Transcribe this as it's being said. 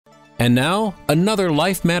And now, another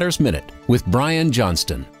Life Matters Minute with Brian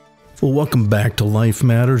Johnston. Well, welcome back to Life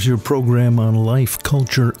Matters, your program on life,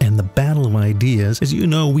 culture, and the battle of ideas. As you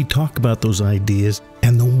know, we talk about those ideas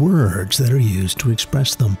and the words that are used to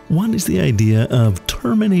express them. One is the idea of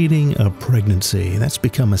terminating a pregnancy. That's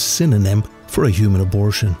become a synonym for a human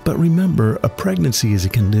abortion. But remember, a pregnancy is a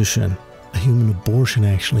condition. A human abortion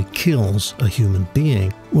actually kills a human being.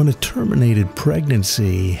 When a terminated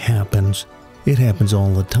pregnancy happens, it happens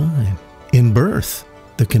all the time. In birth,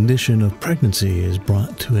 the condition of pregnancy is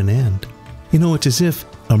brought to an end. You know, it's as if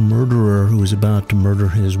a murderer who is about to murder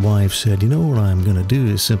his wife said, you know what I'm going to do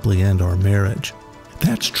is simply end our marriage.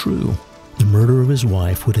 That's true. The murder of his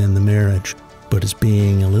wife would end the marriage, but it's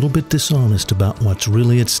being a little bit dishonest about what's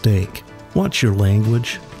really at stake. Watch your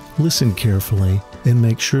language, listen carefully, and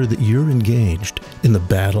make sure that you're engaged in the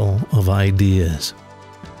battle of ideas.